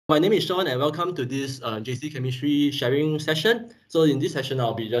My name is Sean and welcome to this JC Chemistry sharing session. So in this session,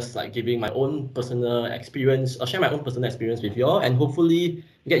 I'll be just like giving my own personal experience, or share my own personal experience with you all, and hopefully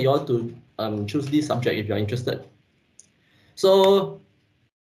get you all to choose this subject if you're interested. So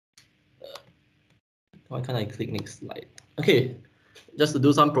why can't I click next slide? Okay, just to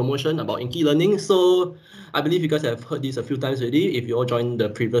do some promotion about Inkie Learning. So I believe you guys have heard this a few times already if you all joined the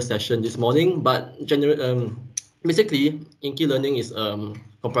previous session this morning, but basically, Inkie Learning is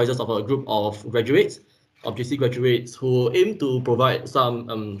comprises of a group of graduates, of JC graduates who aim to provide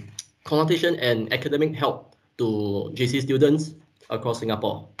some consultation and academic help to JC students across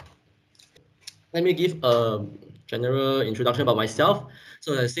Singapore. Let me give a general introduction about myself.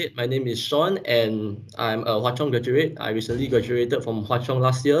 So as I said, my name is Sean and I'm a Hwa Chong graduate. I recently graduated from Hwa Chong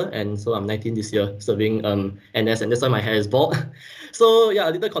last year, and so I'm 19 this year, serving NS, and that's why my hair is bald. So yeah,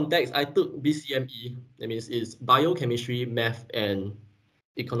 a little context, I took BCME, that means it's biochemistry, math, and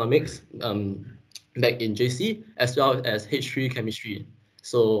economics back in JC, as well as H3 chemistry.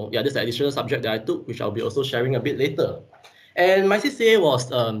 So yeah, this is the additional subject that I took, which I'll be also sharing a bit later. And my CCA was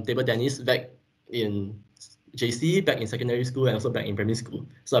table tennis back in JC, back in secondary school, and also back in primary school.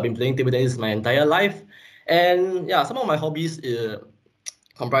 So I've been playing table tennis my entire life. And yeah, some of my hobbies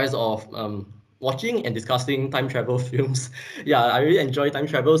comprise of watching and discussing time travel films. Yeah, I really enjoy time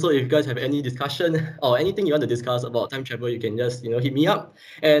travel. So if you guys have any discussion or anything you want to discuss about time travel, you can just hit me up.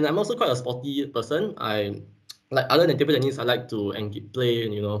 And I'm also quite a sporty person. I like, other than table tennis, I like to play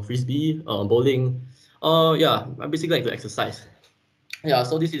frisbee, bowling. Yeah, I basically like to exercise. Yeah,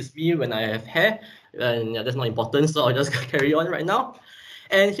 so this is me when I have hair, and yeah, that's not important, so I'll just carry on right now.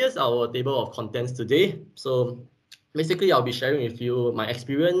 And here's our table of contents today. So basically, I'll be sharing with you my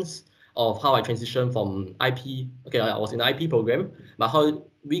experience of how I transitioned from IP. Okay, I was in the IP program, but how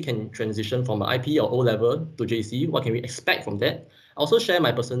we can transition from IP or O level to JC. What can we expect from that? I also share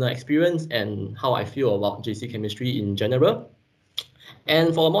my personal experience and how I feel about JC chemistry in general.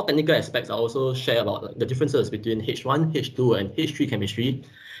 And for more technical aspects, I also share about the differences between H1, H2, and H3 chemistry,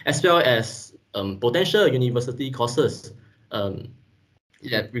 as well as potential university courses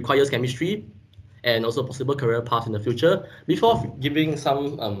that requires chemistry, and also possible career paths in the future, before giving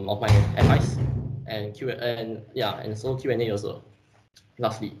some of my advice and Q&A also,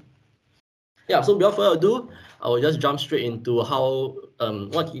 lastly. Yeah, so without further ado, I will just jump straight into how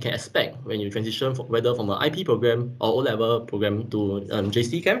what you can expect when you transition whether from an IP program or O-level program to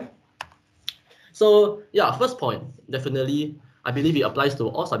JC Chem. So yeah, first point, definitely, I believe it applies to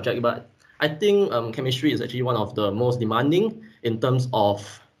all subjects, but I think chemistry is actually one of the most demanding in terms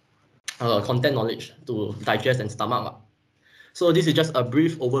of content knowledge to digest and stomach. So this is just a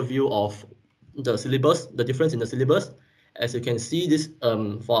brief overview of the syllabus, the difference in the syllabus. As you can see, this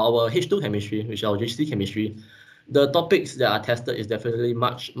for our H2 chemistry, which is our JC chemistry, the topics that are tested is definitely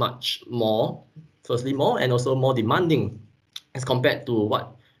much more, firstly more, and also more demanding as compared to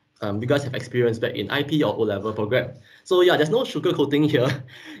what you guys have experienced back in IP or O-level program. So yeah, there's no sugarcoating here.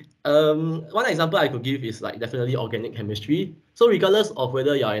 One example I could give is like definitely organic chemistry. So regardless of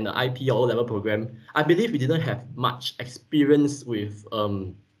whether you're in the IP or O-level program, I believe we didn't have much experience with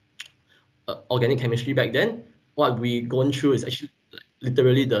organic chemistry back then. What we gone through is actually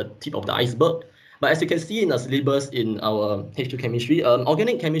literally the tip of the iceberg. But as you can see in the syllabus in our H2 chemistry,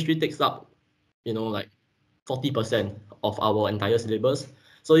 organic chemistry takes up, like 40% of our entire syllabus.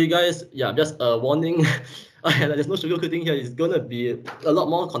 So you guys, yeah, just a warning. There's no sugarcoating here. It's gonna be a lot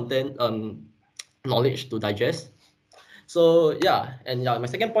more content, knowledge to digest. So yeah, and yeah, my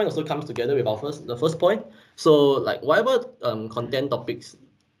second point also comes together with the first point. So like whatever content topics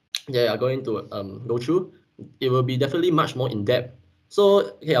they are going to go through, it will be definitely much more in depth.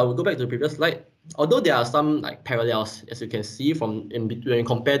 So okay, I will go back to the previous slide. Although there are some like parallels, as you can see from in between when you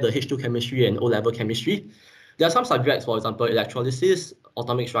compare the H2 chemistry and O-level chemistry, there are some subjects, for example, electrolysis,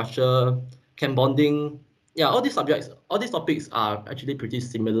 atomic structure, chem bonding. Yeah, all these topics are actually pretty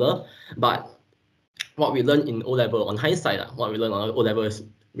similar, but what we learn in O-level, on hindsight, what we learn on O-level is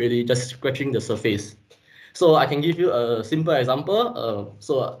really just scratching the surface. So I can give you a simple example.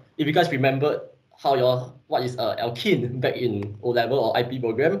 So if you guys remember what is alkene back in O-level or IP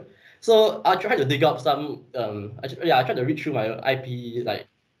program, so I tried to dig up some, I tried to read through my IP, like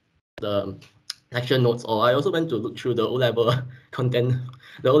the lecture notes, or I also went to look through the O-level content,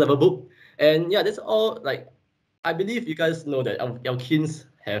 the O-level book. And yeah, that's all. Like, I believe you guys know that alkenes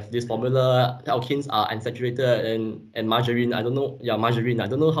have this formula. Alkenes are unsaturated, and margarine, I don't know. Yeah, margarine, I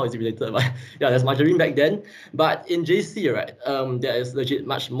don't know how it's related, but yeah, there's margarine back then. But in JC, right, there is legit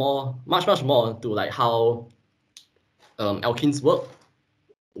much more to like how alkenes work.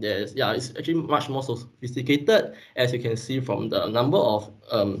 it's actually much more sophisticated, as you can see from the number of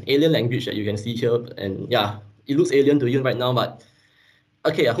alien language that you can see here. And yeah, it looks alien to you right now, but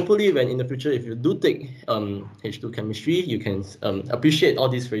okay, hopefully when in the future, if you do take H2 chemistry, you can appreciate all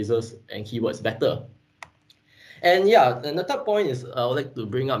these phrases and keywords better. And yeah, and the third point is I would like to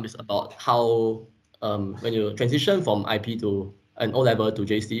bring up is about how when you transition from IP to an O level to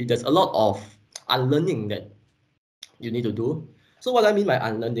JC, there's a lot of unlearning that you need to do. So what I mean by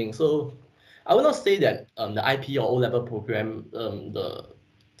unlearning, so I will not say that the IP or O level program, the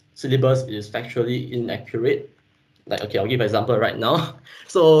syllabus is factually inaccurate. Like, okay, I'll give an example right now.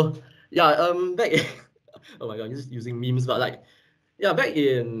 So yeah, back in, oh my god, I'm just using memes, but like, yeah, back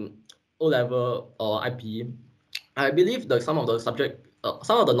in O level or IP, I believe that some of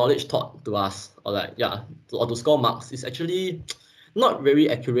the knowledge taught to us, or like, yeah, or to score marks, is actually not very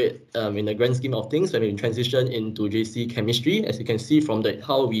accurate in the grand scheme of things when we transition into JC chemistry. As you can see from the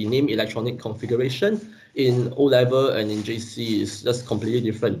how we name electronic configuration in O level and in JC is just completely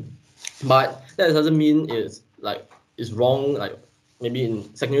different. But that doesn't mean it's wrong. Like maybe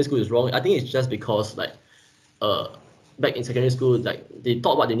in secondary school is wrong. I think it's just because like uh back in secondary school, like they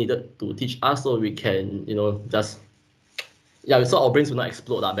taught what they needed to teach us, so we can just yeah, so our brains will not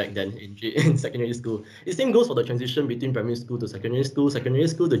explode back then in secondary school. The same goes for the transition between primary school to secondary school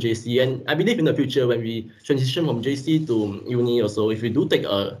to JC. And I believe in the future when we transition from JC to uni also, if we do take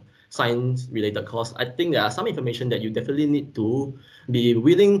a science related course, I think there are some information that you definitely need to be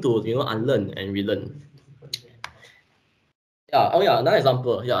willing to unlearn and relearn. Yeah, oh yeah, another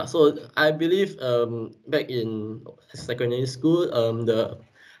example. Yeah, so I believe back in secondary school, in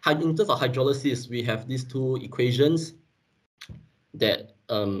terms of hydrolysis, we have these two equations that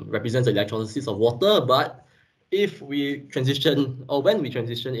represents the electrolysis of water. But if we transition, or when we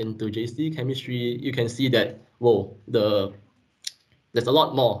transition into JC chemistry, you can see that, whoa, there's a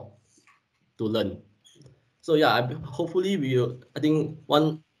lot more to learn. So yeah, hopefully I think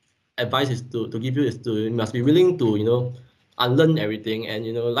one advice is to give you is to you must be willing to unlearn everything, and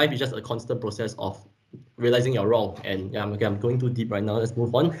life is just a constant process of realizing you're wrong. And yeah, okay, I'm going too deep right now. Let's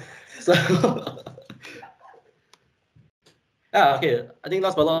move on. So yeah, okay. I think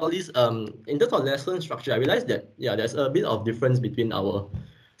last but not least, in terms of lesson structure, I realized that yeah, there's a bit of difference between our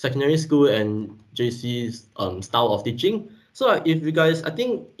secondary school and JC's style of teaching. So if you guys, I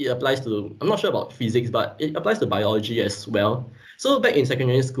think it applies to, I'm not sure about physics, but it applies to biology as well. So back in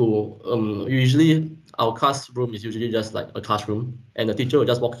secondary school, usually our classroom is usually just like a classroom, and the teacher will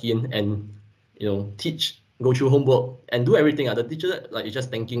just walk in and teach, go through homework, and do everything. The teacher like is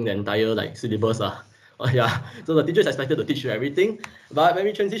just thanking the entire like syllabus. Oh, yeah, so the teacher is expected to teach you everything. But when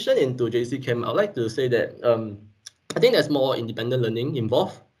we transition into JC Chem, I'd like to say that I think there's more independent learning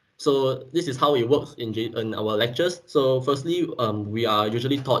involved. So this is how it works in our lectures. So firstly, we are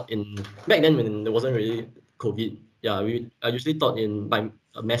usually taught back then when there wasn't really COVID. Yeah, we are usually taught by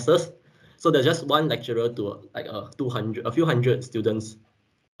masses. So there's just one lecturer to like a few hundred students.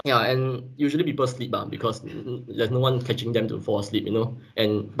 Yeah, and usually people sleep because there's no one catching them to fall asleep.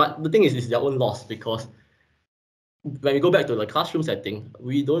 But the thing is, it's their own loss, because when we go back to the classroom setting,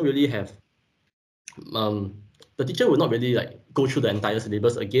 we don't really have um the teacher will not really like go through the entire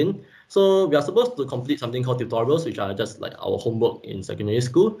syllabus again. So we are supposed to complete something called tutorials, which are just like our homework in secondary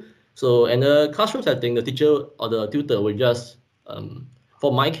school. So in the classroom setting, the teacher or the tutor will just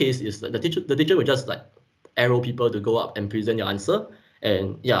for my case is that the teacher will just like arrow people to go up and present your answer.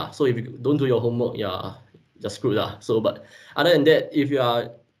 And yeah, so if you don't do your homework, yeah, just screwed lah. So but other than that, if you are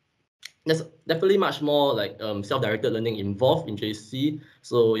there's definitely much more like self-directed learning involved in JC.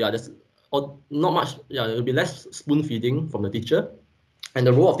 So yeah, there's not much. Yeah, there will be less spoon feeding from the teacher, and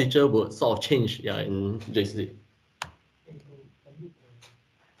the role of teacher would sort of change. Yeah, in JC.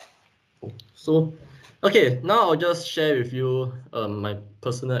 So, okay, now I'll just share with you my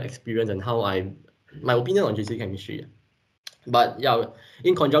personal experience and my opinion on JC chemistry. But yeah,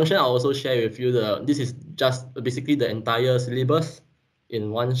 in conjunction, I'll also share with you this is just basically the entire syllabus in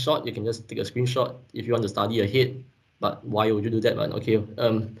one shot. You can just take a screenshot if you want to study ahead. But why would you do that? But okay,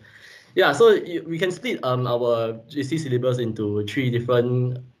 yeah. So we can split our JC syllabus into three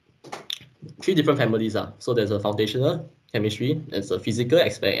different families. So there's a foundational chemistry, there's a physical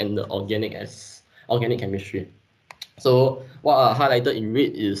aspect, and the organic chemistry. So what are highlighted in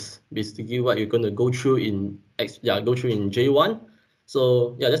red is basically what you're going to go through in J1.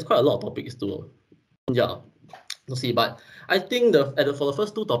 So yeah, there's quite a lot of topics to see. But I think for the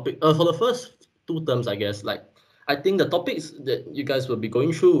first for the first two terms, I guess, like I think the topics that you guys will be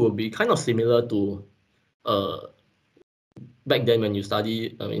going through will be kind of similar to back then when you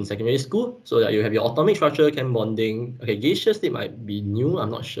study in secondary school, so that you have your atomic structure, chem bonding. Okay, gaseous state might be new, I'm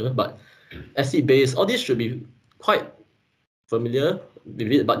not sure, but acid base, all these should be quite familiar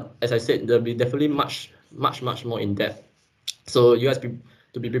with it. But as I said, there'll be definitely much more in depth. So you have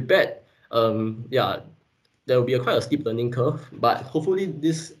to be prepared. Yeah, there will be quite a steep learning curve, but hopefully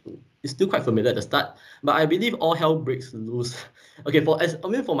this is still quite familiar at the start. But I believe all hell breaks loose. Okay,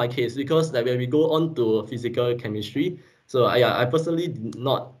 for my case, because like when we go on to physical chemistry, so I personally did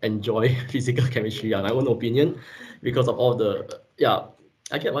not enjoy physical chemistry, my own opinion, because of all the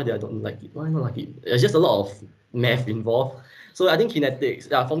I get why I don't like it. Why not like it? There's just a lot of math involved. So I think kinetics,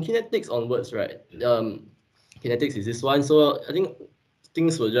 from kinetics onwards, right? Kinetics is this one. So I think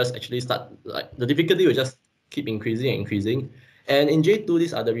things will just actually start, like the difficulty will just keep increasing and increasing. And in J2,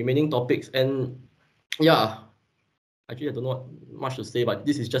 these are the remaining topics. And yeah, actually I don't know much to say, but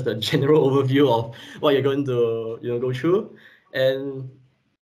this is just a general overview of what you're going to go through. And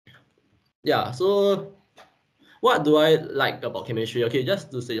yeah, so what do I like about chemistry? Okay,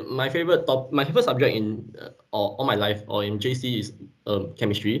 just to say, my favorite subject in all my life or in JC is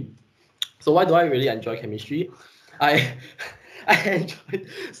chemistry. So why do I really enjoy chemistry? I I enjoy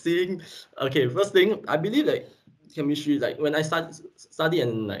seeing. Okay, first thing, I believe that chemistry, like when I studied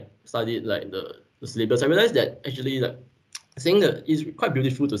like the syllabus, I realized that actually like saying that it's quite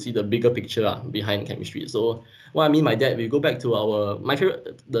beautiful to see the bigger picture behind chemistry. So what I mean by that, we go back to our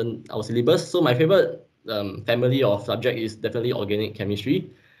syllabus. So my favorite family of subject is definitely organic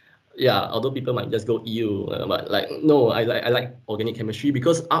chemistry. Yeah, although people might just go ew, but like no, I like organic chemistry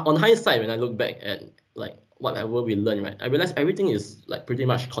because on hindsight, when I look back at like whatever we learn, right, I realize everything is like pretty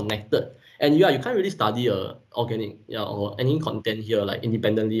much connected. And yeah, you can't really study organic or any content here like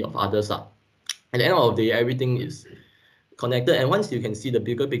independently of others. At the end of the day, everything is connected. And once you can see the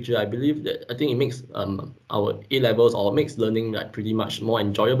bigger picture, I believe that I think it makes our A levels or makes learning like pretty much more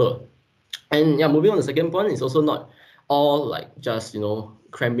enjoyable. And yeah, moving on to the second point, it's also not all like just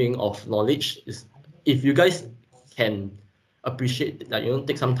cramming of knowledge. Is if you guys can appreciate, like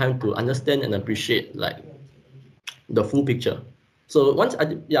take some time to understand and appreciate like the full picture. So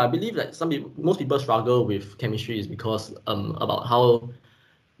I believe that most people struggle with chemistry is because about how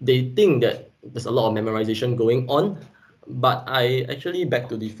they think that there's a lot of memorization going on, but I actually beg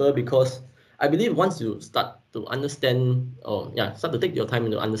to differ because I believe once you start to understand or start to take your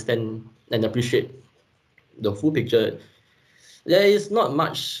time to understand and appreciate the full picture, there is not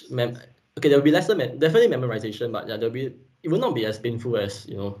much okay, there will be definitely memorization, but it will not be as painful as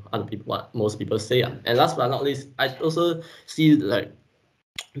other people what most people say. And last but not least, I also see like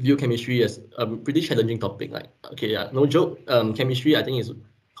view chemistry as a pretty challenging topic. Like, okay, no joke. Chemistry, I think, is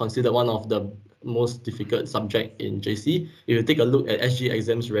considered one of the most difficult subject in JC. If you take a look at SG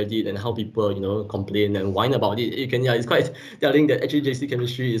exams Reddit and how people, complain and whine about it, you can, it's quite telling that actually JC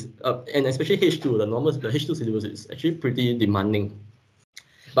chemistry is, and especially H2, the H2 syllabus is actually pretty demanding.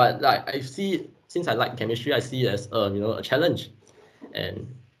 But like since I like chemistry, I see it as a challenge, and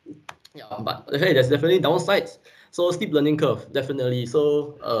but hey, there's definitely downsides. So steep learning curve, definitely.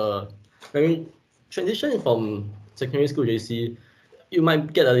 So when we transition from secondary school JC, you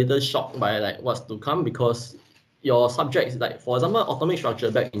might get a little shocked by like what's to come because your subjects, like for example, atomic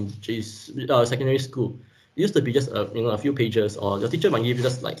structure back in secondary school, it used to be just a few pages, or your teacher might give you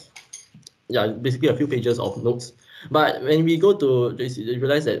just like basically a few pages of notes. But when we go to JC, you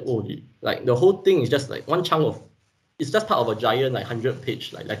realize that like the whole thing is just like one chunk of, it's just part of a giant like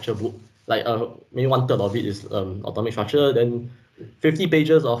 100-page like lecture book. Like maybe one third of it is atomic structure, then 50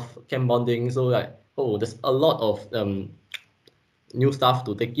 pages of chem bonding. So like there's a lot of new stuff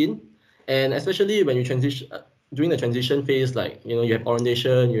to take in, and especially when you transition during the transition phase, like you have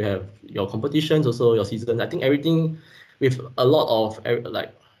orientation, you have your competitions, also your season. I think everything with a lot of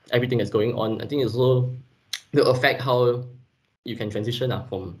like everything that's going on, I think it's also will affect how you can transition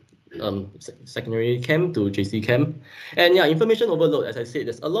from secondary chem to JC chem. And information overload, as I said,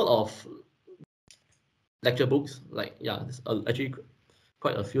 there's a lot of lecture books, like there's actually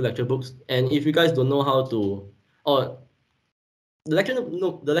quite a few lecture books. And if you guys don't know how to, or the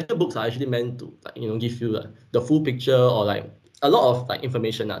lecture books are actually meant to like, give you like, the full picture or like a lot of like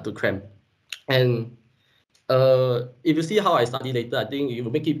information to cram. And if you see how I study later, I think it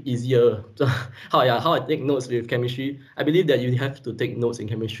will make it easier. how I take notes with chemistry. I believe that you have to take notes in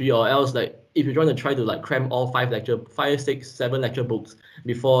chemistry, or else like if you're trying to try to like cram all 5, 6, 7 lecture books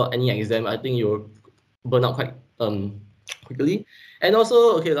before any exam, I think you'll burn out quite quickly. And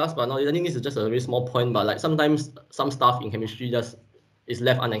also, okay, last but not least, I think this is just a very small point, but like sometimes some stuff in chemistry just is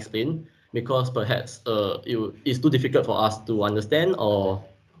left unexplained because perhaps it's too difficult for us to understand, or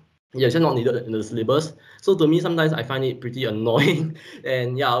yeah, it's just not needed in the syllabus. So to me, sometimes I find it pretty annoying.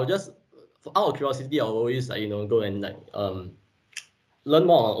 And yeah, I'll just, out of curiosity, I'll always like, go and like learn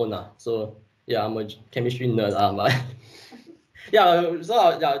more on my own. So yeah, I'm a chemistry nerd. But yeah,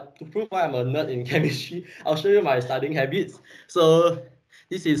 so yeah, to prove why I'm a nerd in chemistry, I'll show you my studying habits. So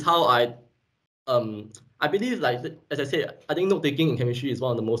this is how I believe, like, as I said, I think note taking in chemistry is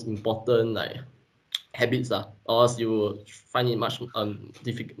one of the most important like habits, or else you will find it much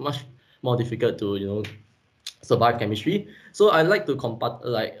more difficult to survive chemistry. So I like to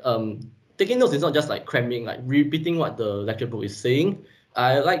taking notes is not just like cramming, like repeating what the lecture book is saying.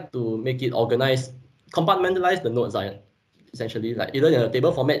 I like to make it organized, compartmentalize the notes, like essentially like either in a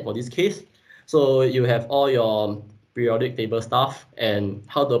table format for this case. So you have all your periodic table stuff and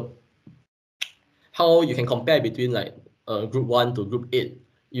how you can compare between like group 1 to group 8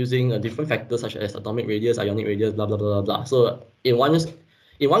 using different factors such as atomic radius, ionic radius, blah blah blah blah blah. So in one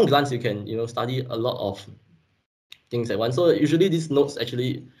glance you can study a lot of things at once. So usually these notes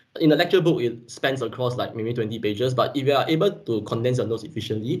actually in the lecture book it spans across like maybe 20 pages, but if you are able to condense your notes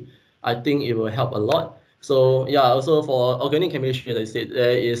efficiently, I think it will help a lot. So yeah, also for organic chemistry, as I said,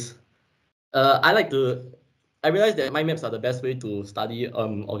 there is I realize that mind maps are the best way to study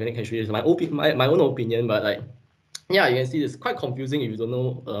organic chemistry. It's my own opinion, but like yeah, you can see it's quite confusing if you don't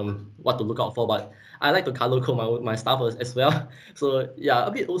know what to look out for. But I like to color code my stuff as well. So yeah,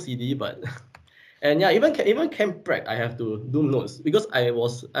 a bit OCD, but and yeah, even chem prep I have to do notes because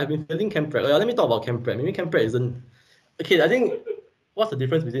I've been failing chem prep. Let me talk about chem prep. Maybe chem prep isn't okay. I think what's the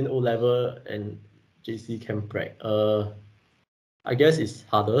difference between O level and JC chem prep? I guess it's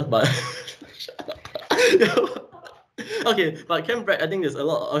harder, but okay. But chem prep, I think there's a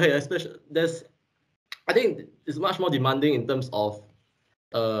lot. Okay, especially I think it's much more demanding in terms of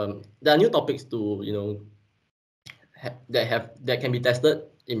there are new topics to that can be tested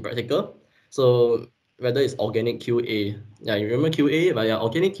in practical. So whether it's organic QA, yeah, you remember QA, but yeah,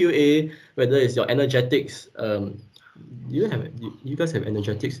 organic QA, whether it's your energetics, you guys have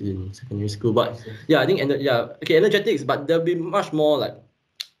energetics in secondary school, but yeah, I think okay, energetics, but there'll be much more like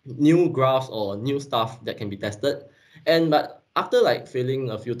new graphs or new stuff that can be tested. But after like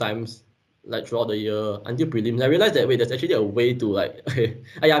failing a few times, like throughout the year until prelims, I realized that wait, there's actually a way to like okay,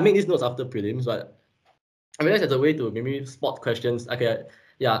 yeah, I make these notes after prelims, but I realize there's a way to maybe spot questions. Okay,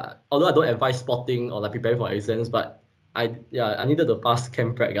 yeah. Although I don't advise spotting or like preparing for exams, but I needed to pass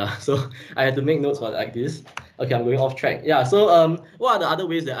chem prep, so I had to make notes for like this. Okay, I'm going off track. Yeah. So what are the other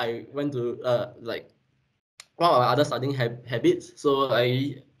ways that I went to like what are other studying habits? So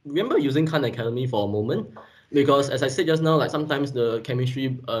I remember using Khan Academy for a moment because as I said just now, like sometimes the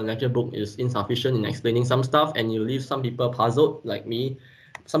chemistry lecture book is insufficient in explaining some stuff, and you leave some people puzzled like me.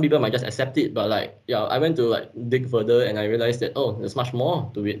 Some people might just accept it, but like yeah, I went to like dig further and I realized that oh, there's much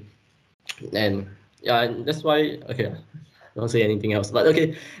more to it, and yeah, and that's why okay, I don't say anything else, but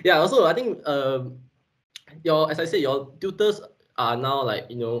okay, yeah. Also, I think as I said, your tutors are now like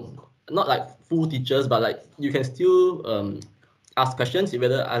not like full teachers, but like you can still ask questions.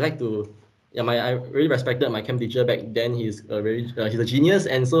 Whether I like to, yeah, I really respected my chem teacher back then. He's a genius,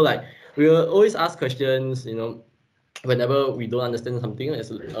 and so like we will always ask questions. Whenever we don't understand something that's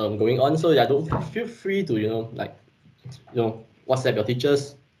going on. So yeah, don't feel free to like WhatsApp your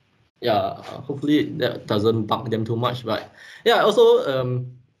teachers. Yeah, hopefully that doesn't bug them too much. But yeah, also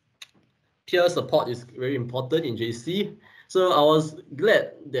peer support is very important in JC. So I was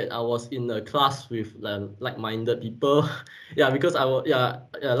glad that I was in a class with like-minded people. Yeah, because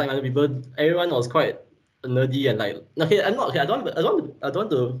like-minded people. Everyone was quite nerdy and like okay. I'm not okay. I don't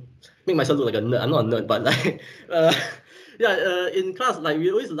want to make myself look like a nerd. I'm not a nerd, but like yeah. In class, like we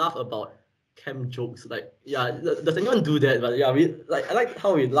always laugh about chem jokes. Like yeah, does anyone do that? But yeah, I like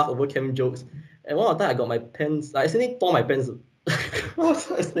how we laugh over chem jokes. And one of the time I got my pants. I accidentally tore my pants what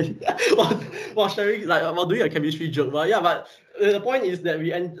was I saying? while sharing while doing a chemistry joke, but yeah, but the point is that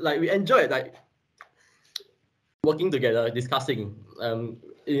we enjoyed like working together, discussing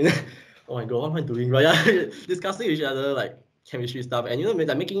in oh my god, what am I doing? But yeah, discussing each other like chemistry stuff, and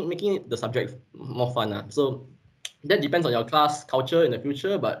like making the subject more fun. So that depends on your class culture in the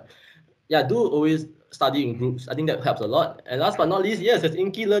future, but yeah, do always study in groups. I think that helps a lot. And last but not least, yes, it's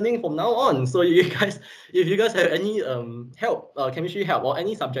Inkie learning from now on. So if you guys have any help, chemistry help or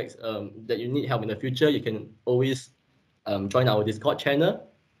any subjects that you need help in the future, you can always join our Discord channel.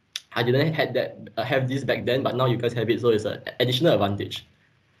 I didn't have this back then, but now you guys have it, so it's an additional advantage.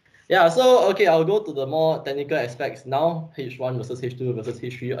 Yeah, so okay, I'll go to the more technical aspects now. H1 versus H2 versus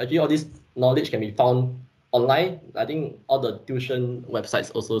H3. Actually, all this knowledge can be found online. I think all the tuition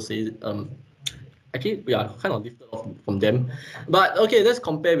websites also say actually, we are kind of lifted off from them. But okay, let's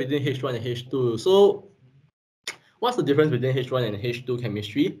compare between H1 and H2. So what's the difference between H1 and H2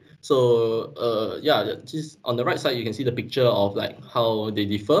 chemistry? So yeah, just on the right side, you can see the picture of like how they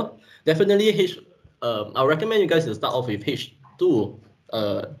differ. Definitely I'll recommend you guys to start off with H2.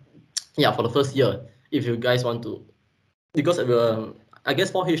 Yeah, for the first year, if you guys want to, because I guess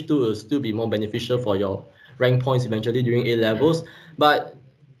for H2 will still be more beneficial for your rank points eventually during A levels. But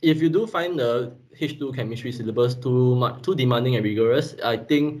if you do find the H2 chemistry syllabus too demanding and rigorous, I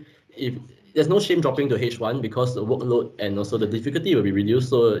think if there's no shame dropping to H1 because the workload and also the difficulty will be reduced.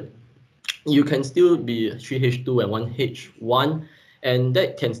 So you can still be 3H2 and 1H1, and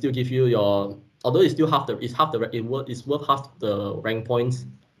that can still give you your, although it's still it's worth half the rank points.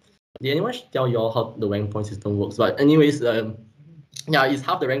 Did anyone tell you all how the rank point system works? But anyways, yeah, it's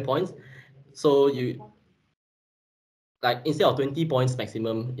half the rank points. So you, like, instead of 20 points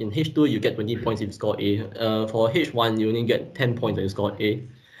maximum in H2, you get 20 points if you score A. For H1, you only get 10 points if you score A.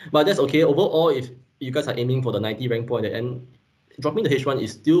 But that's okay. Overall, if you guys are aiming for the 90 rank point at the end, dropping to H1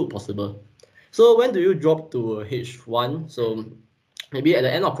 is still possible. So when do you drop to H1? So maybe at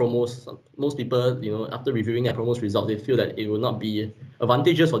the end of promos, most people, after reviewing their promos results, they feel that it will not be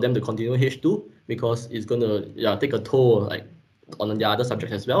advantageous for them to continue H2 because it's gonna take a toll like on the other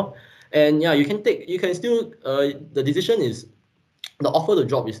subjects as well. And yeah, you can still the decision is, the offer to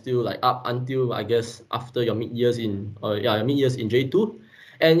drop is still like up until I guess after your mid years in J2.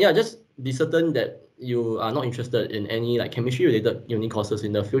 And yeah, just be certain that you are not interested in any like chemistry related uni courses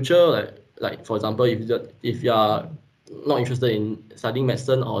in the future. Like for example, if you are not interested in studying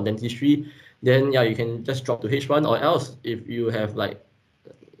medicine or dentistry, then yeah, you can just drop to H1. Or else if you have like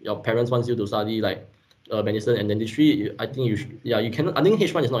your parents wants you to study like medicine and dentistry, I think you can. I think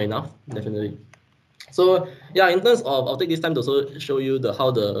H1 is not enough, definitely. So yeah, in terms of, I'll take this time to also show you how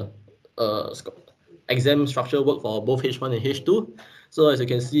the exam structure work for both H1 and H2. So as you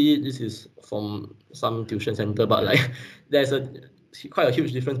can see, this is from some tuition center, but like there's quite a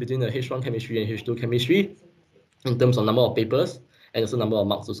huge difference between the H1 chemistry and H2 chemistry in terms of number of papers and also number of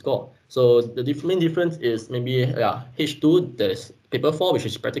marks to score. So the main difference is maybe H2 there's paper 4, which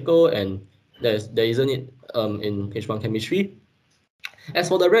is practical, and there isn't it in H1 chemistry. As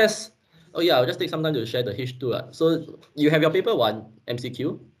for the rest, oh yeah, I'll just take some time to share the H2. So you have your paper 1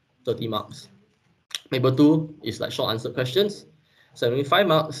 MCQ, 30 marks. Paper 2 is like short answer questions, 75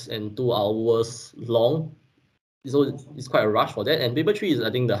 marks and 2 hours long. So it's quite a rush for that. And paper 3 is,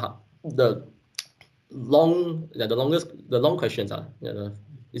 I think, the long questions are.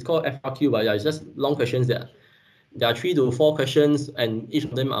 It's called FRQ, but yeah, it's just long questions that there are 3 to 4 questions, and each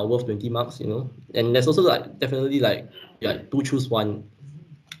of them are worth 20 marks. And there's also like definitely like do choose one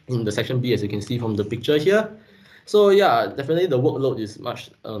in the section B, as you can see from the picture here. So yeah, definitely the workload is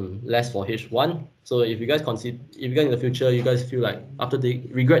much less for H1. So if you guys in the future, you guys feel like after they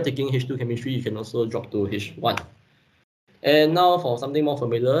regret taking H2 chemistry, you can also drop to H1. And now for something more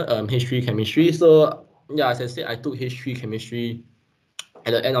familiar, H3 chemistry. So yeah, as I said, I took H3 chemistry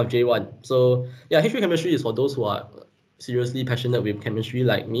at the end of J1. So yeah, H3 chemistry is for those who are seriously passionate with chemistry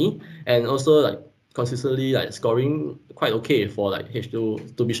like me, and also like consistently like scoring quite okay for like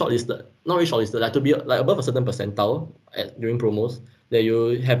H2 to be shortlisted. Not really shortlisted, like to be like above a certain percentile during promos, that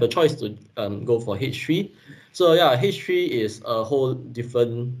you have a choice to go for H3. So yeah, H3 is a whole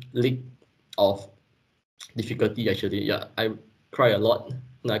different league of difficulty actually. Yeah, I cry a lot.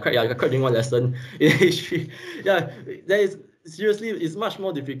 No, I cried during one lesson in H3. Yeah, that is seriously, it's much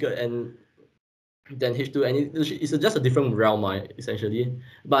more difficult and than H2, and it's just a different realm, essentially.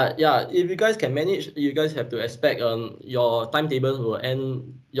 But yeah, if you guys can manage, you guys have to expect your timetables will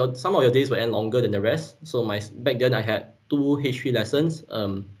end, some of your days will end longer than the rest. So back then I had 2 H3 lessons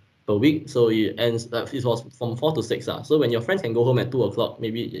per week, so it was from 4 to 6. So when your friends can go home at 2 o'clock,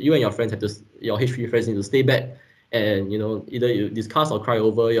 maybe you and your friends your H3 friends need to stay back and either you discuss or cry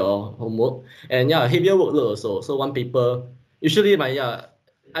over your homework. And yeah, heavier workload also. So one paper, usually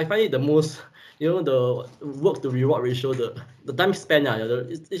I find it the most, the work to reward ratio, the time spent,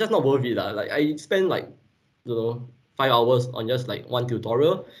 it's just not worth it. Like I spend like 5 hours on just like one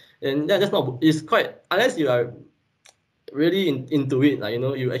tutorial, and that's not, it's quite, unless you are really into it, like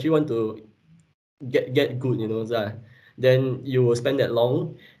you actually want to get good, so, then you will spend that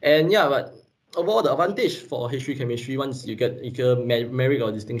long. And yeah, but overall the advantage for H3 chemistry, once you get merit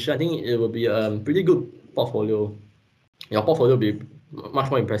or distinction, I think it will be a pretty good portfolio. Your portfolio will be much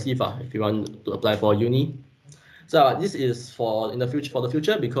more impressive if you want to apply for uni. So this is for the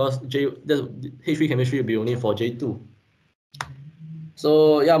future, because H3 chemistry will be only for J2.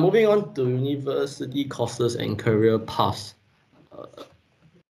 So yeah, moving on to university courses and career paths.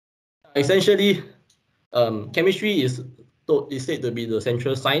 Essentially, chemistry is said to be the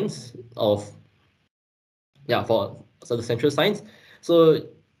central science of, so the central science. So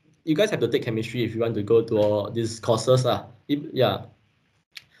you guys have to take chemistry if you want to go to all these courses. Yeah,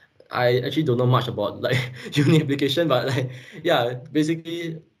 I actually don't know much about like uni application, but like yeah,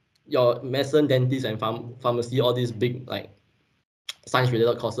 basically your medicine, dentist, and pharmacy, all these big like science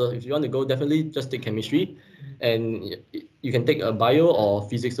related courses. If you want to go, definitely just take chemistry, and you can take a bio or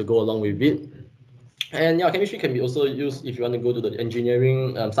physics to go along with it. And yeah, chemistry can be also used if you want to go to the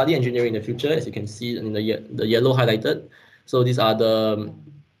engineering, study engineering in the future, as you can see in the yellow highlighted. So these are the,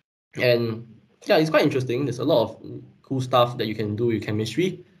 and yeah, it's quite interesting. There's a lot of cool stuff that you can do with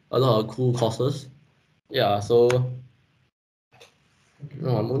chemistry, a lot of cool courses. Yeah, so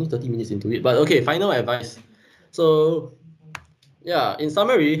I'm only 30 minutes into it, but okay, final advice. So yeah, in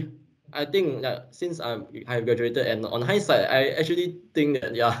summary, I think that since I have graduated, and on hindsight, I actually think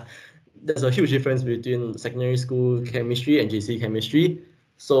that yeah, there's a huge difference between secondary school chemistry and JC chemistry.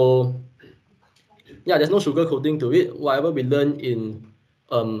 So yeah, there's no sugar coating to it. Whatever we learn in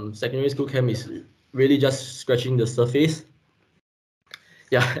secondary school chem is really just scratching the surface.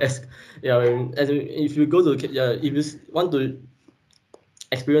 Yeah, if you go to yeah, if you want to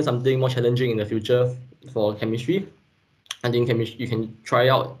experience something more challenging in the future for chemistry, I think chemistry you can try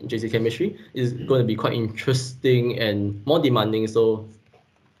out JC chemistry. It's going to be quite interesting and more demanding. So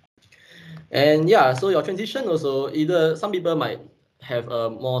and yeah, so your transition also, either some people might have a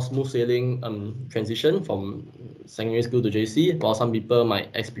more smooth sailing transition from secondary school to JC, while some people might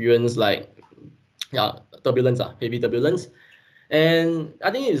experience like yeah turbulence, heavy turbulence. And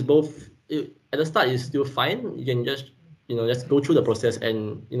I think it's both. At the start, it's still fine. You can just just go through the process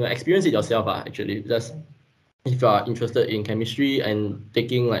and experience it yourself. Actually, just if you are interested in chemistry and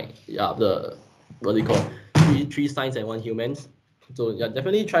taking like yeah the what do you call three science and one humans. So yeah,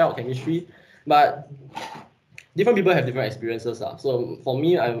 definitely try out chemistry, but different people have different experiences. So for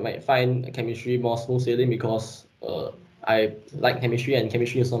me, I might find chemistry more smooth sailing because I like chemistry, and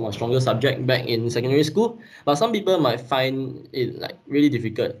chemistry is my stronger subject back in secondary school. But some people might find it like really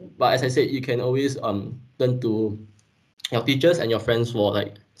difficult. But as I said, you can always turn to your teachers and your friends for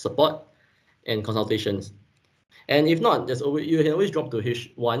like support and consultations. And if not, there's always you can always drop to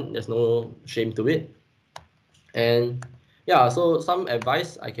H1. There's no shame to it. And yeah, so some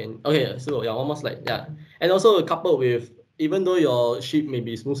advice I can okay, so yeah, almost like yeah. And also coupled with, even though your ship may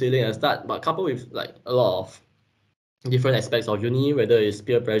be smooth sailing at the start, but coupled with like a lot of different aspects of uni, whether it's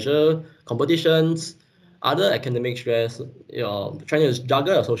peer pressure, competitions, other academic stress, you're trying to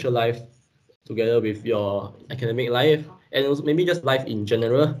juggle your social life together with your academic life, and also maybe just life in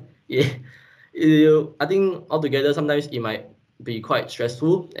general. Yeah, I think altogether sometimes it might be quite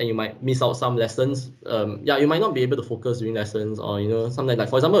stressful, and you might miss out some lessons. Yeah, you might not be able to focus during lessons, or sometimes like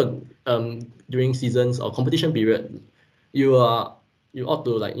for example, during seasons or competition period, you are you ought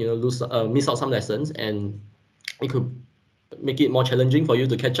to like lose miss out some lessons, and it could make it more challenging for you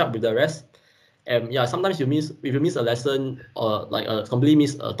to catch up with the rest. And yeah, sometimes if you miss a lesson or like completely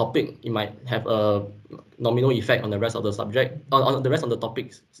miss a topic, it might have a domino effect on the rest of the subject, on the rest of the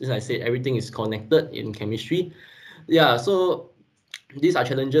topics. Since I said everything is connected in chemistry, yeah. So these are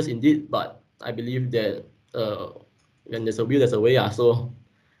challenges indeed, but I believe that when there's a will, there's a way. So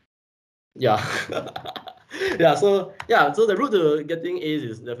yeah. So the route to getting A's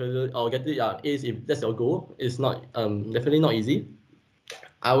is definitely, or getting A's if that's your goal, is not definitely not easy.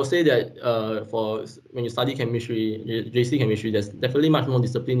 I would say that for when you study chemistry, JC chemistry, there's definitely much more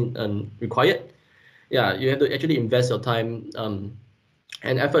discipline required. Yeah, you have to actually invest your time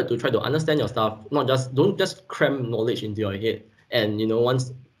and effort to try to understand your stuff. Not just don't just cram knowledge into your head, and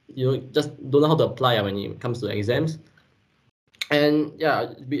once just don't know how to apply when it comes to exams. And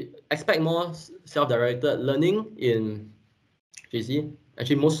yeah, expect more self-directed learning in JC.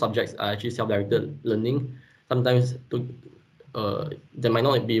 Actually, most subjects are actually self-directed learning. Sometimes there might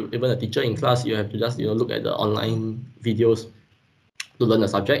not be even a teacher in class. You have to just look at the online videos to learn a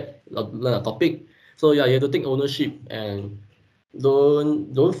subject, learn a topic. So yeah, you have to take ownership and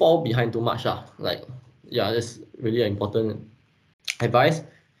don't fall behind too much. Like yeah, that's really important advice.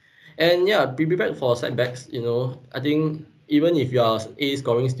 And yeah, be prepared for setbacks. I think even if you are A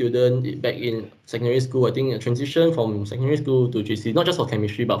scoring student back in secondary school, I think a transition from secondary school to GC, not just for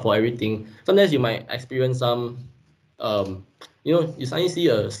chemistry but for everything, sometimes you might experience some you suddenly see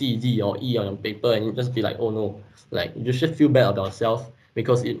a C, D, or E on your paper, and you just be like, oh no, like you should feel bad about yourself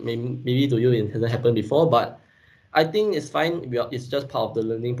because maybe to you it hasn't happened before. But I think it's fine. It's just part of the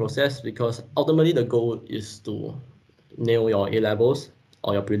learning process, because ultimately the goal is to nail your A levels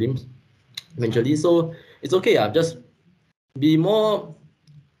or your prelims eventually. So it's okay. Just be more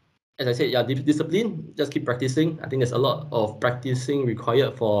as I said, yeah, discipline, just keep practicing. I think there's a lot of practicing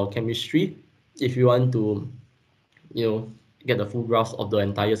required for chemistry. If you want to, get the full grasp of the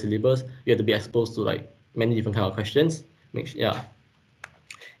entire syllabus, you have to be exposed to like many different kind of questions.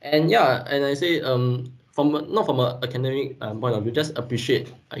 And I say from not from an academic point of view, just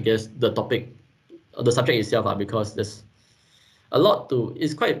appreciate, I guess, the topic, the subject itself, because there's a lot to.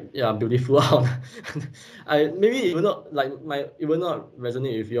 It's quite beautiful. I maybe it will not it will not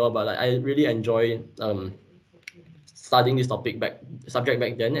resonate with you all, but like I really enjoy studying this subject back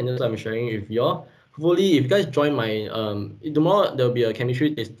then, and also I'm sharing it with you all. Hopefully, if you guys join my tomorrow, there will be a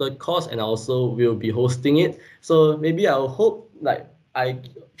chemistry taster course, and I also will be hosting it. So maybe I'll hope like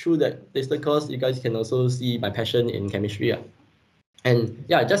through that taster course, you guys can also see my passion in chemistry. And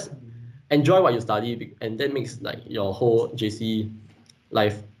yeah, just enjoy what you study, and that makes like your whole JC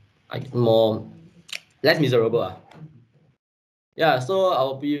life like less miserable. Yeah, so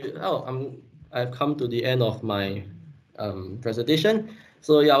I've come to the end of my presentation.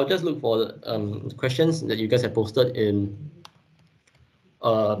 So yeah, I'll just look for questions that you guys have posted in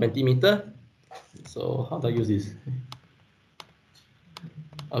Mentimeter. So how do I use this?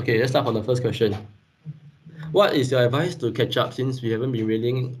 Okay, let's start from the first question. What is your advice to catch up since we haven't been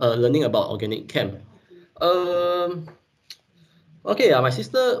really learning about organic chem? Um, okay, my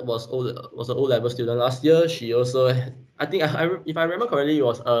sister was an O-level student last year. She also, I think, if I remember correctly, it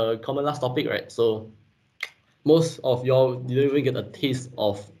was a common last topic, right? So most of y'all didn't even get a taste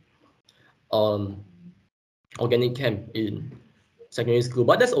of um organic chem in secondary school,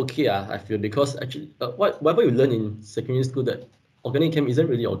 but that's okay. I feel, because actually whatever you learn in secondary school, that organic chem isn't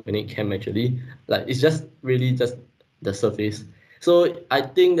really organic chem actually. Like it's just really just the surface. So I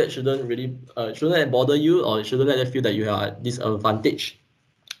think that shouldn't let it bother you, or shouldn't let it feel that you are at disadvantage.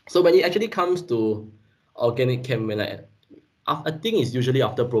 So when it actually comes to organic chem, I think it's usually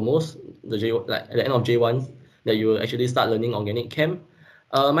after promos, like at the end of J1, that you actually start learning organic chem.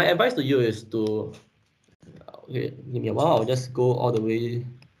 My advice to you is to, okay, give me a while, I'll just go all the way,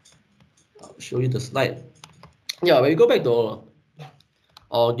 I'll show you the slide. Yeah, when you go back to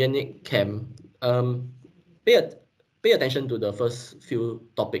organic chem, pay, pay attention to the first few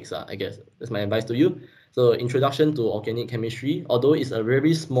topics, I guess. That's my advice to you. So introduction to organic chemistry, although it's a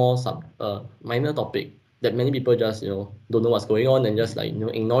very small minor topic that many people just don't know what's going on and just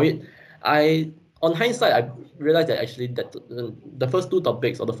ignore it. On hindsight, I realized that actually that the first two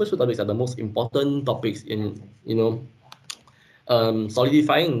topics are the most important topics in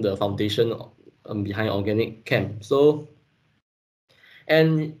solidifying the foundation behind organic chem. So,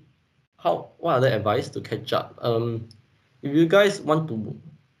 and what other advice to catch up? If you guys want to,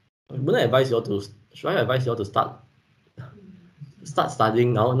 should I advise you all to start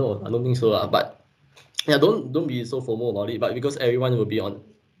studying now? No, I don't think so. But yeah, don't be so FOMO about it. But because everyone will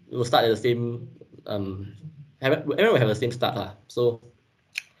start at the same everyone will have the same start. So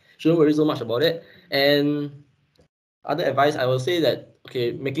shouldn't worry so much about it. And other advice, I will say that,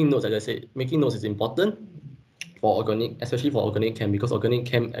 okay, making notes, as I said, making notes is important for organic, especially for organic chem, because organic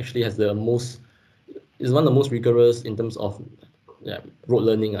chem actually is one of the most rigorous in terms of rote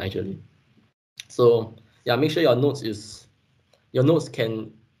learning actually. So yeah, make sure your notes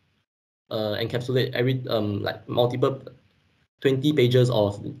can encapsulate every like multiple 20 pages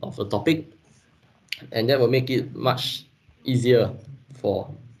of a topic, and that will make it much easier to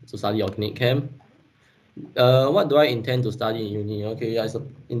study organic chem. What do I intend to study in uni? Okay, yeah, it's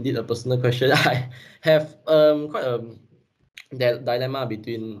indeed a personal question. I have quite a dilemma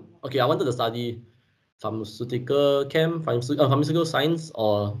between, okay, I wanted to study pharmaceutical pharmaceutical science,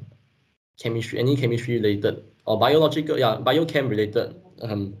 or chemistry, any chemistry related, or biochem related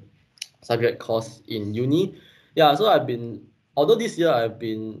subject course in uni. Yeah, so although this year I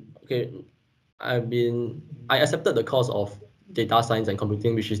accepted the course of data science and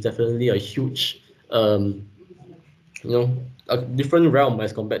computing, which is definitely a huge a different realm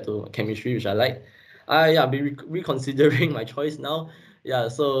as compared to chemistry, which I like. I'll be reconsidering my choice now. Yeah,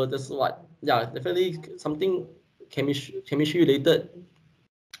 so that's what. Yeah, definitely something chemistry related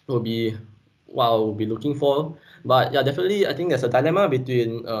will be what I'll be looking for. But yeah, definitely I think there's a dilemma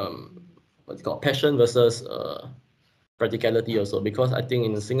between what's called passion versus practicality also, because I think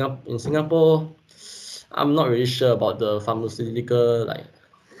in Singapore, I'm not really sure about the pharmaceutical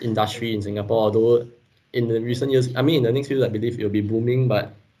industry in Singapore, although in the recent years, I mean in the next few years, I believe it will be booming.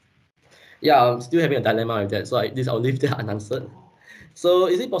 But yeah, I'm still having a dilemma with that, so I'll leave that unanswered. So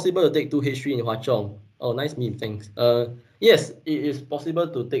is it possible to take 2H3 in Hwa Chong? Oh, nice meme, thanks. Yes, it is possible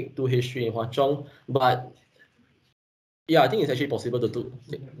to take 2H3 in Hwa Chong, but yeah, I think it's actually possible to do.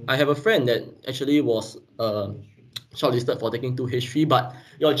 I have a friend that actually was shortlisted for taking 2H3, but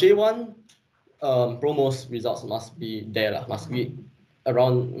your J1 promos results must be there, must be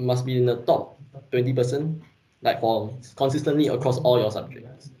in the top 20%, like for consistently across all your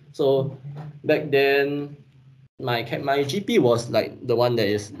subjects. So back then, my GP was like the one that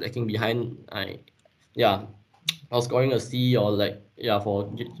is lagging behind. I was scoring a C or like for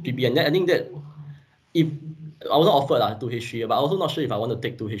GP, and then I think that if I wasn't offered 2H3, but I also not sure if I want to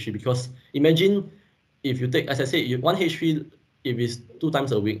take 2H3, because imagine if you take, as I said, one H3, if it's 2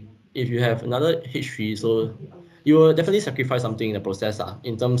 times a week, if you have another H3, so you will definitely sacrifice something in the process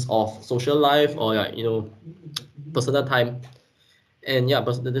in terms of social life or personal time. And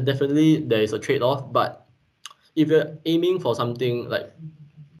but definitely there is a trade-off. But if you're aiming for something like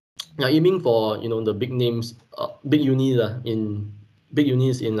aiming for the big names, big unis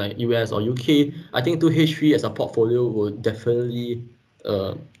in like US or UK, I think 2H3 as a portfolio will definitely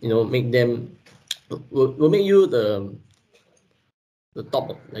make them will make you the top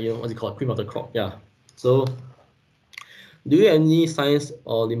of, what's it called, cream of the crop. So do you have any science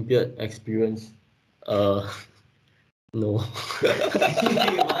Olympiad experience? No.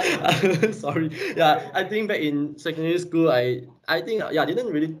 Sorry. I think back in secondary school, I think I didn't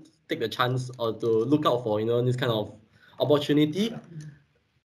really take the chance or to look out for this kind of opportunity.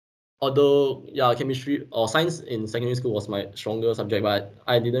 Although chemistry or science in secondary school was my stronger subject, but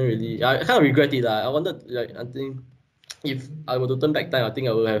I didn't really. I kind of regret it. I wanted, I think if I were to turn back time, I think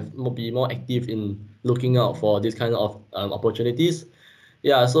I would have be more active in looking out for this kind of opportunities.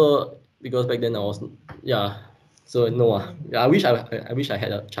 So because back then I was so no I wish I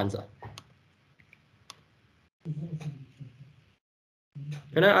had a chance.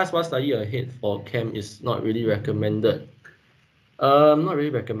 Can I ask what study ahead for chem is not really recommended? Not really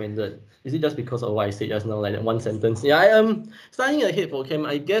recommended. Is it just because of what I said just now, like that one sentence? Studying ahead for chem,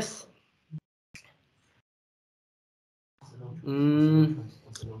 I guess.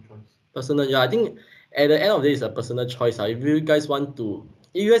 Personal, I think at the end of the day, it's a personal choice. If you guys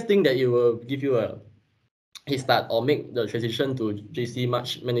think that it will give you a head start or make the transition to JC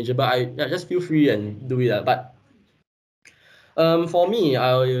much manageable, just feel free and do it. But for me,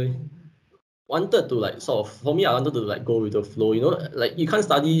 I wanted to I wanted to go with the flow. Like you can't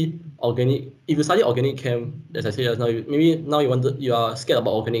study organic. If you study organic chem, as I said just now, maybe now you are scared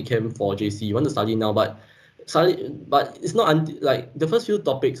about organic chem for JC. You want to study now, but it's not until like the first few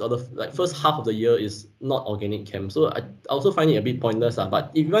topics or the first half of the year is not organic chem. So I also find it a bit pointless.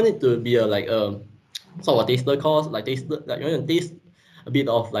 But if you want it to be a sort of a taster course, like you want to taste a bit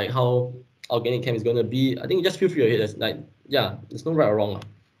of like how organic chem is going to be, I think just feel free ahead. There's no right or wrong.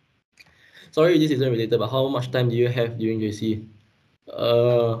 Sorry, this isn't related, but how much time do you have during JC?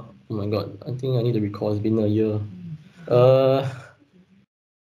 Oh my god, I think I need to recall. It's been a year.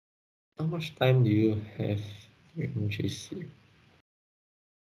 How much time do you have during JC?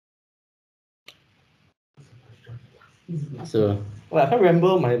 So, well, I can't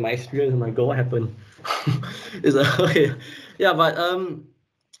remember my experience. My god, what happened? It's okay. But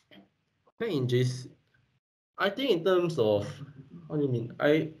back in JC, I think in terms of what do you mean?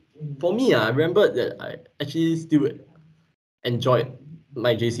 For me, I remember that I actually still enjoyed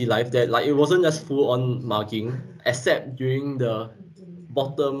my JC life. That like it wasn't just full on marking, except during the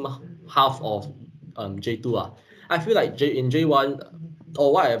bottom half of J2. I feel like in J1,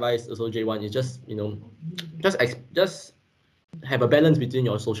 or what I advise also J1 is just just have a balance between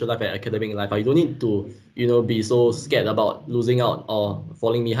your social life and academic life. You don't need to be so scared about losing out or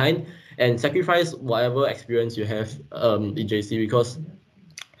falling behind, and sacrifice whatever experience you have in JC, because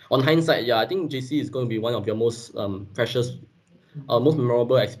on hindsight, I think JC is going to be one of your most precious, most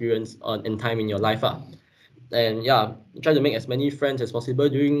memorable experience in time in your life. And try to make as many friends as possible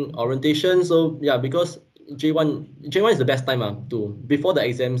during orientation. So because J1 is the best time to before the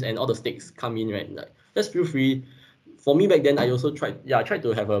exams and all the stakes come in, right? Like, just feel free. For me back then, I also tried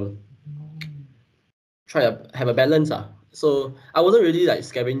to have a balance. So I wasn't really like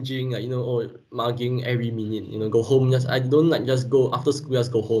scavenging, mugging every minute, go home. I don't just go after school,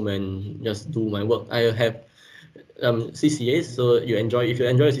 just go home and just do my work. I have CCAs, so if you enjoy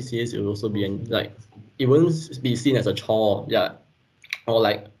CCAs, it will also be it won't be seen as a chore, or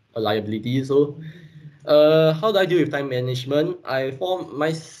like a liability. So how do I deal with time management? I form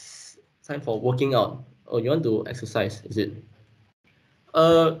my time for working out. Oh, you want to exercise, is it?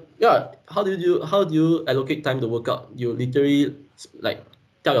 How do you allocate time to work out? You literally like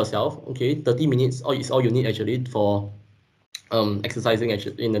tell yourself, okay, 30 minutes is all you need actually for exercising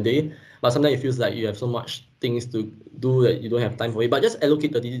actually in a day. But sometimes it feels like you have so much things to do that you don't have time for it. But just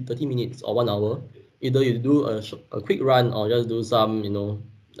allocate 30 minutes or 1 hour. Either you do a quick run or just do some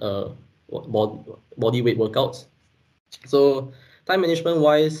body weight workouts. So time management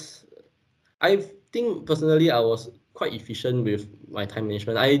wise, I think personally I was quite efficient with my time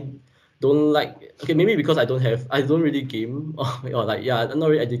management. I don't like, okay, maybe because I don't really game, or like, yeah, I'm not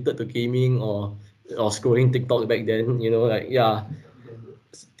really addicted to gaming or scrolling TikTok back then, like, yeah.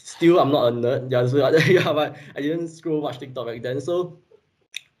 Still, I'm not a nerd, yeah, so yeah, but I didn't scroll much TikTok back then. So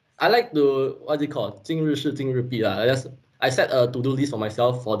I like to, what do you call it? 今日事今日毕 lah. I set a to-do list for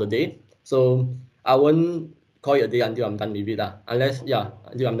myself for the day. So I won't call it a day until I'm done with it lah. Unless, yeah,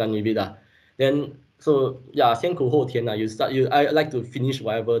 until I'm done with it lah. Then, so yeah, 先苦后甜 lah. I like to finish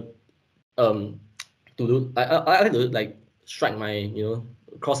whatever um to do. I like to like strike my,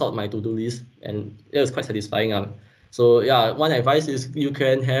 cross out my to-do list, and it was quite satisfying. So yeah, one advice is you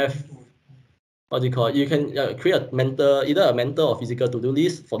can have, what do you call it? You can create either a mental or physical to-do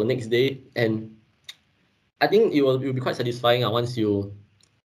list for the next day, and I think it will be quite satisfying once you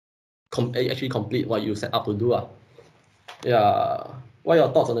actually complete what you set up to do. Yeah. What are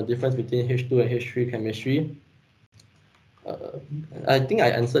your thoughts on the difference between H2 and H3 chemistry? I think I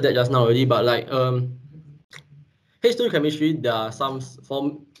answered that just now already, but like H2 chemistry,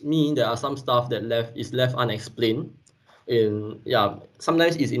 for me, there are some stuff that is left unexplained.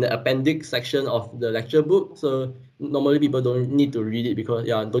 Sometimes it's in the appendix section of the lecture book. So normally people don't need to read it because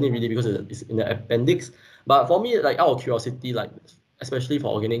it's in the appendix. But for me, like out of curiosity, like especially for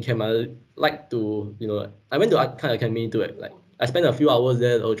organic chem, I like to, I went to art kind of academy to like I spent a few hours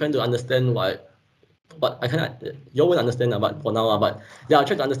there trying to understand what I kind of you all won't understand but for now but yeah, I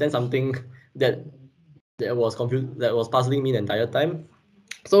tried to understand something that that was puzzling me the entire time.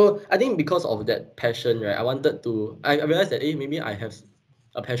 So I think because of that passion, right, I realized that maybe I have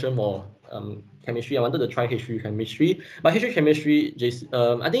a passion for chemistry. I wanted to try H3 chemistry, but H3 chemistry,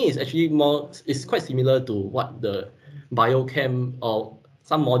 I think it's quite similar to what the biochem or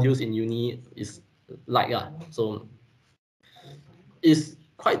some modules in uni is like. So it's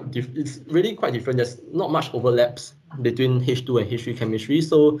really quite different. There's not much overlaps between H2 and H3 chemistry,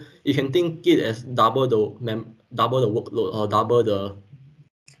 so you can think it as double the workload, or double the,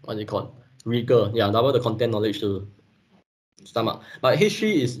 what do you call it, rigor. Yeah, double the content knowledge to stomach. But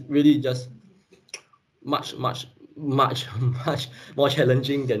H3 is really just much, much, much, much more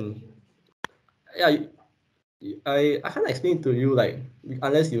challenging than, yeah. I can't explain to you like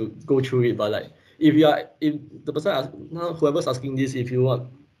unless you go through it. But like if the whoever's asking this, if you want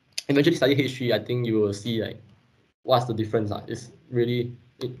eventually study H3, I think you will see like what's the difference. It's really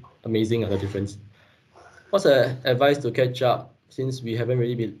amazing the difference. What's the advice to catch up since we haven't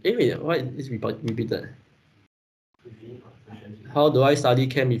really been? Wait, why is this repeated? How do I study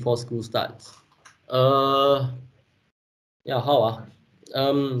chem before school starts? Yeah, how?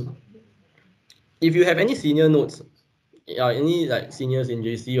 If you have any senior notes, any like seniors in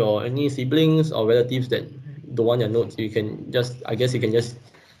JC or any siblings or relatives that don't want your notes, I guess you can just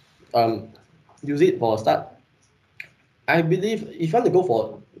use it for a start. I believe if you want to go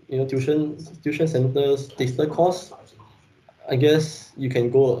for tuition centers taster course, I guess you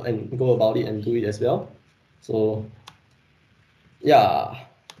can go about it and do it as well. So yeah,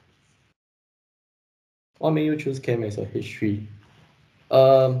 what made you choose chem as a H3?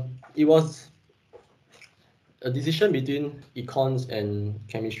 It was a decision between econs and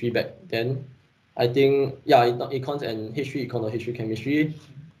chemistry back then. I think, yeah, econs and H3 econ or H3 chemistry,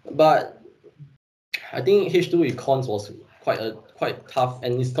 but I think H2 econs was quite tough,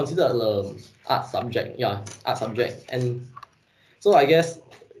 and it's considered an art subject. Yeah, art subject. And so I guess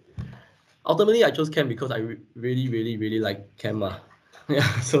ultimately I chose chem because I really, really, really like chem.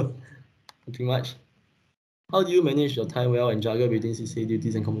 Yeah, so pretty much. How do you manage your time well and juggle between CCA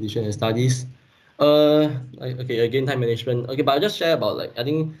duties and competition and studies? Okay, again, time management. Okay, but I'll just share about like I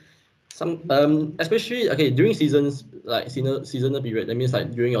think some especially during seasons like seasonal period. That means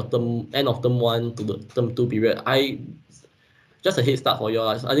like during your end of term 1 to the term 2 period. Just a head start for you all.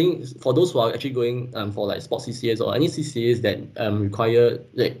 I think for those who are actually going for like sports CCAs or any CCAs that require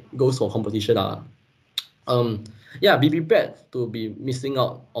like goes for competition yeah, be prepared to be missing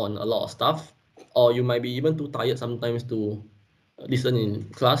out on a lot of stuff, or you might be even too tired sometimes to listen in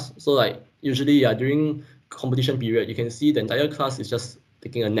class. So like usually, yeah, during competition period, you can see the entire class is just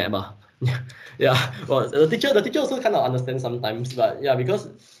taking a nap. Yeah, well, the teacher also kind of understands sometimes, but yeah, because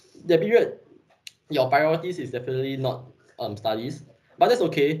the period, your priorities is definitely not studies, but that's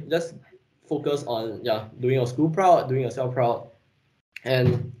okay. Just focus on, yeah, doing your school proud, doing yourself proud,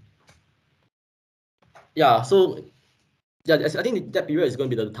 and yeah. So yeah, I think that period is going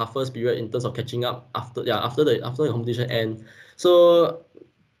to be the toughest period in terms of catching up after the competition end. So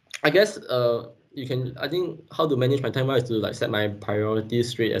I guess I think how to manage my time well is to like set my priorities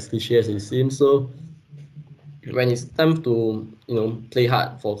straight, as cliche as it seems. So when it's time to play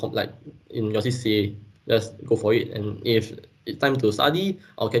hard for like in your CCA, just go for it. And if it's time to study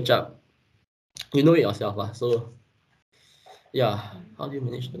or catch up, you know it yourself lah. So yeah, how do you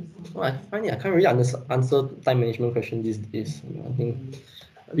manage them? Well, I find it I can't really answer time management question these days. I think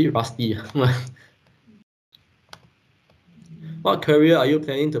a bit rusty. What career are you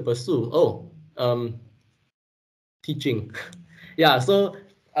planning to pursue? Oh, teaching. Yeah, so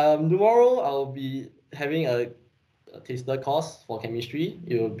tomorrow I'll be having a taster course for chemistry.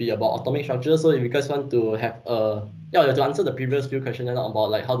 It will be about atomic structure. So if you guys want to have to answer the previous few questions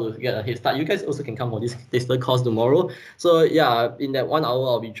about like how to get a head start, you guys also can come for this taster course tomorrow. So yeah, in that 1 hour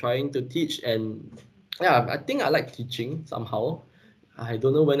I'll be trying to teach, and yeah, I think I like teaching somehow. I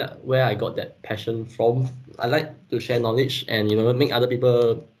don't know where I got that passion from. I like to share knowledge and make other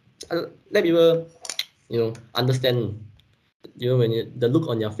people let people understand. When the look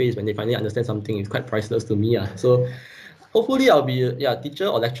on your face when they finally understand something is quite priceless to me. So hopefully I'll be a teacher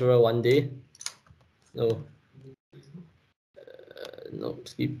or lecturer one day. So no,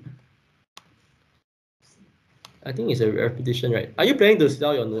 skip. I think it's a repetition, right? Are you planning to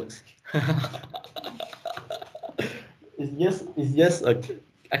sell your notes? It's yes.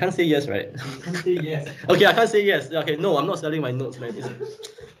 I can't say yes, right? You can't say yes. Okay, I can't say yes. Okay, no, I'm not selling my notes, man.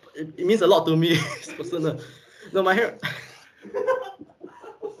 It means a lot to me. It's personal. No, my hair.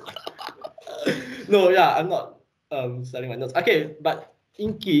 No, yeah, I'm not selling my notes. Okay, but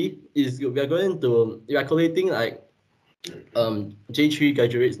Inkie is we are collating like J3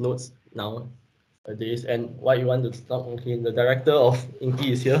 graduates notes nowadays, and why you want to stop? Okay, the director of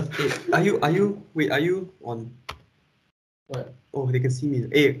Inkie is here. Are you on? What? Oh, they can see me.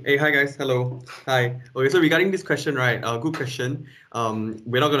 Hey, hi guys, hello, hi. Okay, so regarding this question, right? Good question.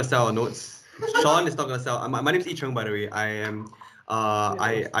 We're not gonna sell our notes. Sean is not gonna sell. My name is Yi Cheng, by the way.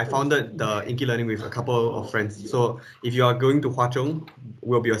 I founded the Inkie Learning with a couple of friends. So if you are going to Hwa Chong,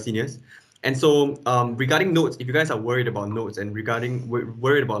 we'll be your seniors. And so regarding notes, if you guys are worried about notes and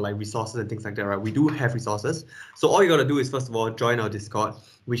worried about like resources and things like that, right? We do have resources. So all you gotta do is first of all join our Discord,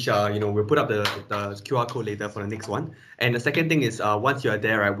 which we'll put up the QR code later for the next one. And the second thing is once you are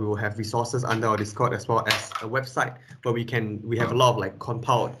there, right, we will have resources under our Discord as well as a website where we have a lot of like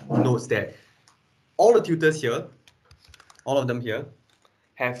compiled notes that all the tutors here, all of them here,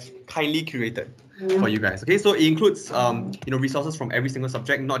 have kindly curated for you guys. Okay, so it includes resources from every single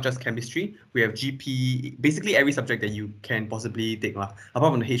subject, not just chemistry. We have GP, basically every subject that you can possibly take. Apart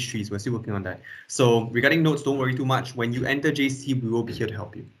from the H3s, we're still working on that. So regarding notes, don't worry too much. When you enter JC, we will be here to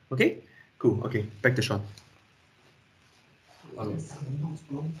help you. Okay? Cool. Okay, back to Sean.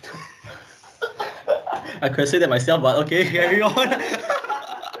 I could say that myself, but okay, carry on.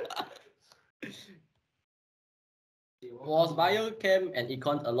 Was biochem and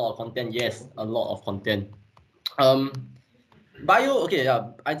econ a lot of content? Yes, a lot of content. Bio, okay, yeah,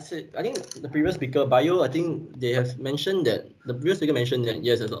 I think the previous speaker, bio, I think they have mentioned that the previous speaker mentioned that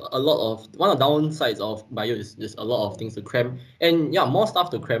yes, there's a lot of one of the downsides of bio is there's a lot of things to cram, and yeah, more stuff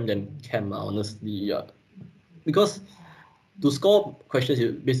to cram than chem, honestly, yeah, because to score questions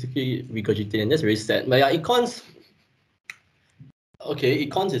you basically regurgitate, and that's very sad. But yeah, econs. Okay,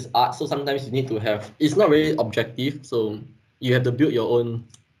 econs is art, so sometimes you need to have. It's not very objective, so you have to build your own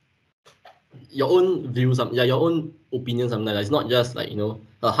views, your own opinions. Sometimes it's not just like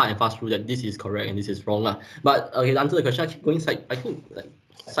a hard and fast rule that this is correct and this is wrong, lah. But okay, to answer the question, I keep going I think like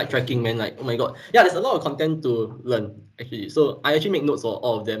sidetracking, man. Like, oh my god, yeah, there's a lot of content to learn actually. So I actually make notes for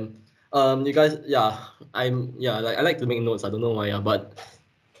all of them. You guys, yeah, I like to make notes. I don't know why, but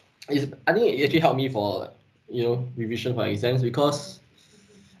I think it actually helped me for revision for exams, because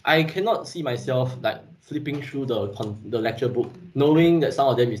I cannot see myself like flipping through the lecture book, knowing that some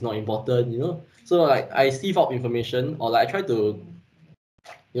of them is not important. So like I sieve out information, or like I try to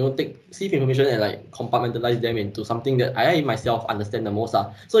sieve information and like compartmentalize them into something that I myself understand the most.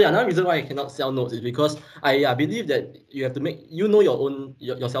 So yeah, another reason why I cannot sell notes is because I believe that you have to make your own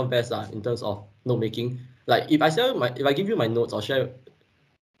yourself best in terms of note making. Like if I give you my notes, I'll share.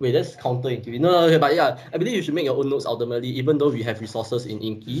 Wait, that's counterintuitive. No, okay, but yeah, I believe you should make your own notes ultimately, even though we have resources in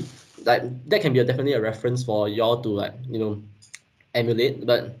Inkie. Like that can be definitely a reference for y'all to like emulate.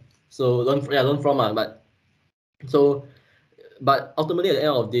 But so learn from but ultimately at the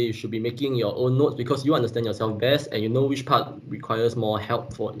end of the day, you should be making your own notes because you understand yourself best and you know which part requires more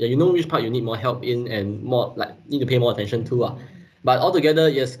help you know which part you need more help in and more like need to pay more attention to. But altogether,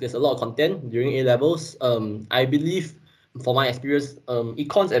 yes, there's a lot of content during A levels. I believe for my experience,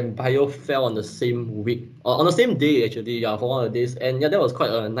 econs and bio fell on the same week, or on the same day actually, yeah, for one of the days, and yeah, that was quite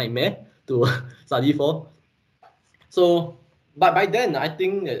a nightmare to study for. So But by then, I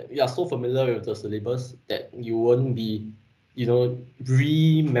think that you are so familiar with the syllabus that you won't be,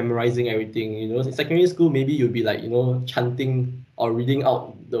 re-memorizing everything. In secondary school, maybe you'll be like, chanting or reading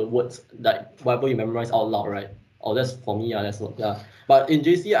out the words, like whatever you memorize out loud, right? Oh, that's for me, that's not, yeah. But in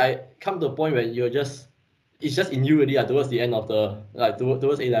JC, I come to a point where it's just in you already, towards the end of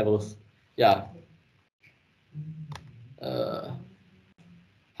towards A levels. Yeah.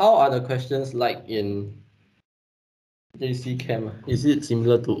 How are the questions like in JC Chem? Is it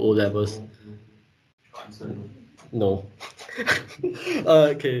similar to O levels? No.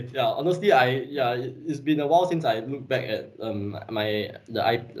 Okay. Yeah. Honestly, it's been a while since I look back at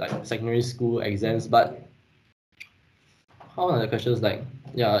secondary school exams. But how are the questions like?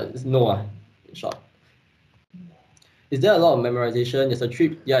 Yeah. It's no. Short. Is there a lot of memorization? There's a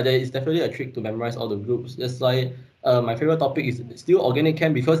trick. Yeah, there is definitely a trick to memorize all the groups. That's why my favorite topic is still organic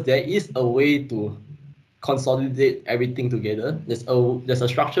chem, because there is a way to consolidate everything together. There's a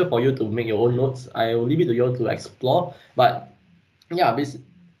structure for you to make your own notes. I will leave it to you to explore. But yeah,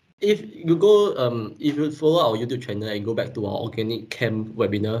 if you follow our YouTube channel and go back to our organic chem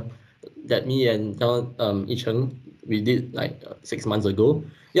webinar that me and Yicheng we did like 6 months ago.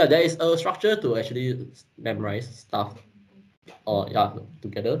 Yeah, there is a structure to actually memorize stuff or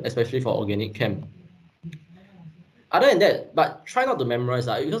together, especially for organic chem. Other than that, but try not to memorize,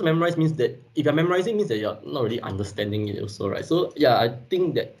 because memorize means that if you're memorizing means that you're not really understanding it also, right? So yeah, I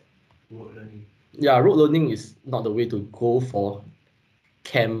think that rote learning is not the way to go for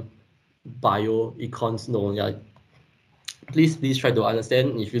chem, bio, econs. No, yeah. Please try to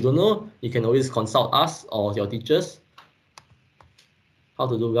understand. If you don't know, you can always consult us or your teachers how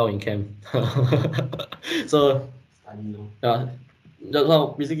to do well in chem. So yeah, just now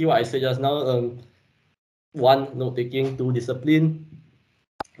basically what I said just now. One, note taking. Two, discipline.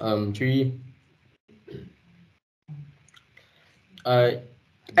 Three,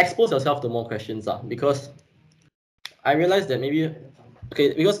 expose yourself to more questions, because I realized that maybe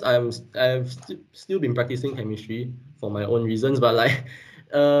because I've still been practicing chemistry for my own reasons, but like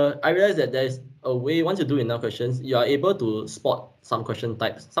I realized that there's a way, once you do enough questions, you are able to spot some question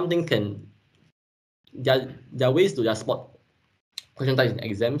types. Something can there are ways to just spot question types in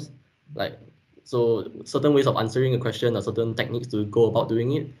exams, like so certain ways of answering a question or certain techniques to go about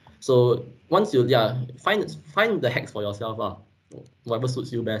doing it. So once you find the hacks for yourself, whatever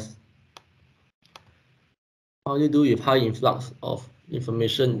suits you best. How do you do with high influx of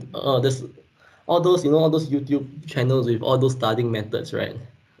information? There's all those YouTube channels with all those studying methods, right?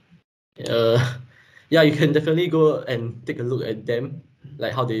 Yeah, you can definitely go and take a look at them,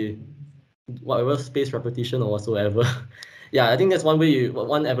 like how they whatever space repetition or whatsoever. Yeah, I think that's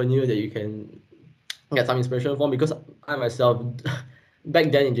one avenue that you can get some inspiration from, because I myself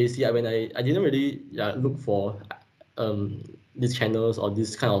back then in JC, when I didn't really look for these channels or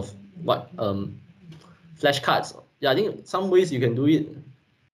this kind of flashcards. Yeah, I think some ways you can do it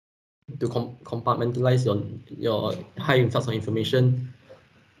to compartmentalize your high influx of information.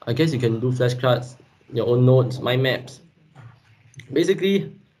 I guess you can do flashcards, your own notes, mind maps.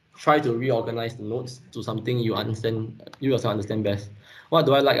 Basically, try to reorganize the notes to something you also understand best. What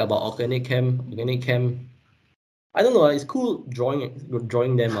do I like about organic chem? Organic chem, I don't know. It's cool drawing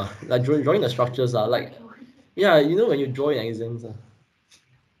them. Like drawing the structures. Like yeah, when you draw in exams.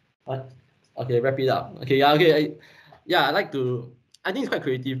 What? Okay, wrap it up. Okay, yeah, okay. I like to. I think it's quite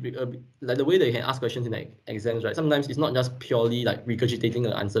creative, like the way they can ask questions in like exams, right? Sometimes it's not just purely like regurgitating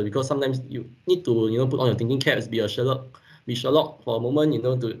an answer, because sometimes you need to put on your thinking caps, be Sherlock for a moment,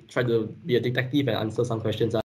 to try to be a detective and answer some questions.